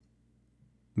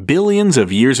Billions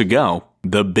of years ago,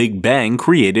 the Big Bang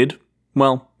created,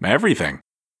 well, everything.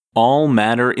 All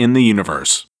matter in the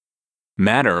universe.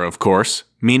 Matter, of course,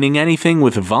 meaning anything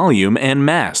with volume and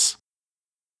mass.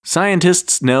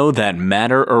 Scientists know that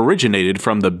matter originated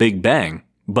from the Big Bang,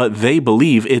 but they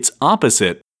believe its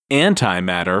opposite,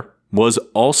 antimatter, was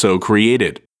also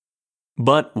created.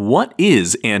 But what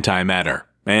is antimatter,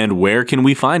 and where can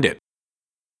we find it?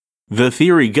 The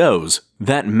theory goes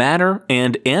that matter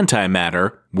and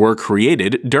antimatter were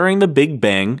created during the Big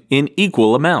Bang in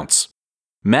equal amounts.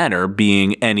 Matter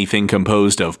being anything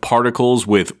composed of particles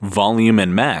with volume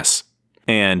and mass,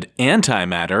 and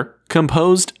antimatter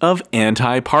composed of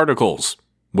antiparticles,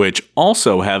 which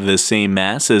also have the same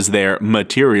mass as their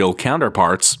material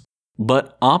counterparts,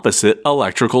 but opposite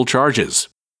electrical charges.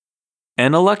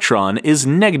 An electron is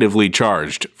negatively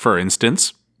charged, for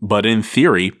instance, but in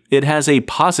theory, it has a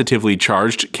positively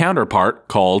charged counterpart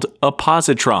called a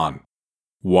positron,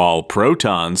 while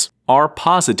protons are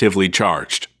positively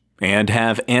charged and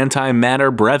have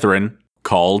antimatter brethren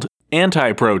called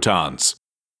antiprotons.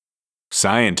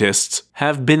 Scientists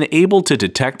have been able to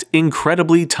detect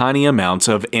incredibly tiny amounts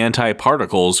of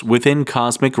antiparticles within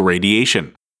cosmic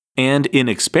radiation, and in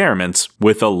experiments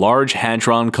with the Large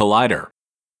Hadron Collider.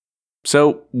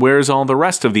 So, where's all the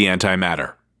rest of the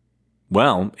antimatter?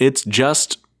 Well, it's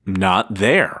just not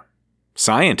there.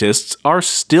 Scientists are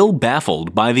still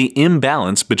baffled by the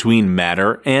imbalance between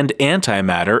matter and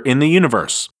antimatter in the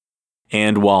universe.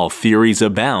 And while theories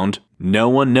abound, no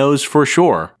one knows for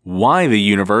sure why the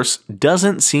universe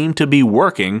doesn't seem to be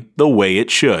working the way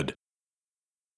it should.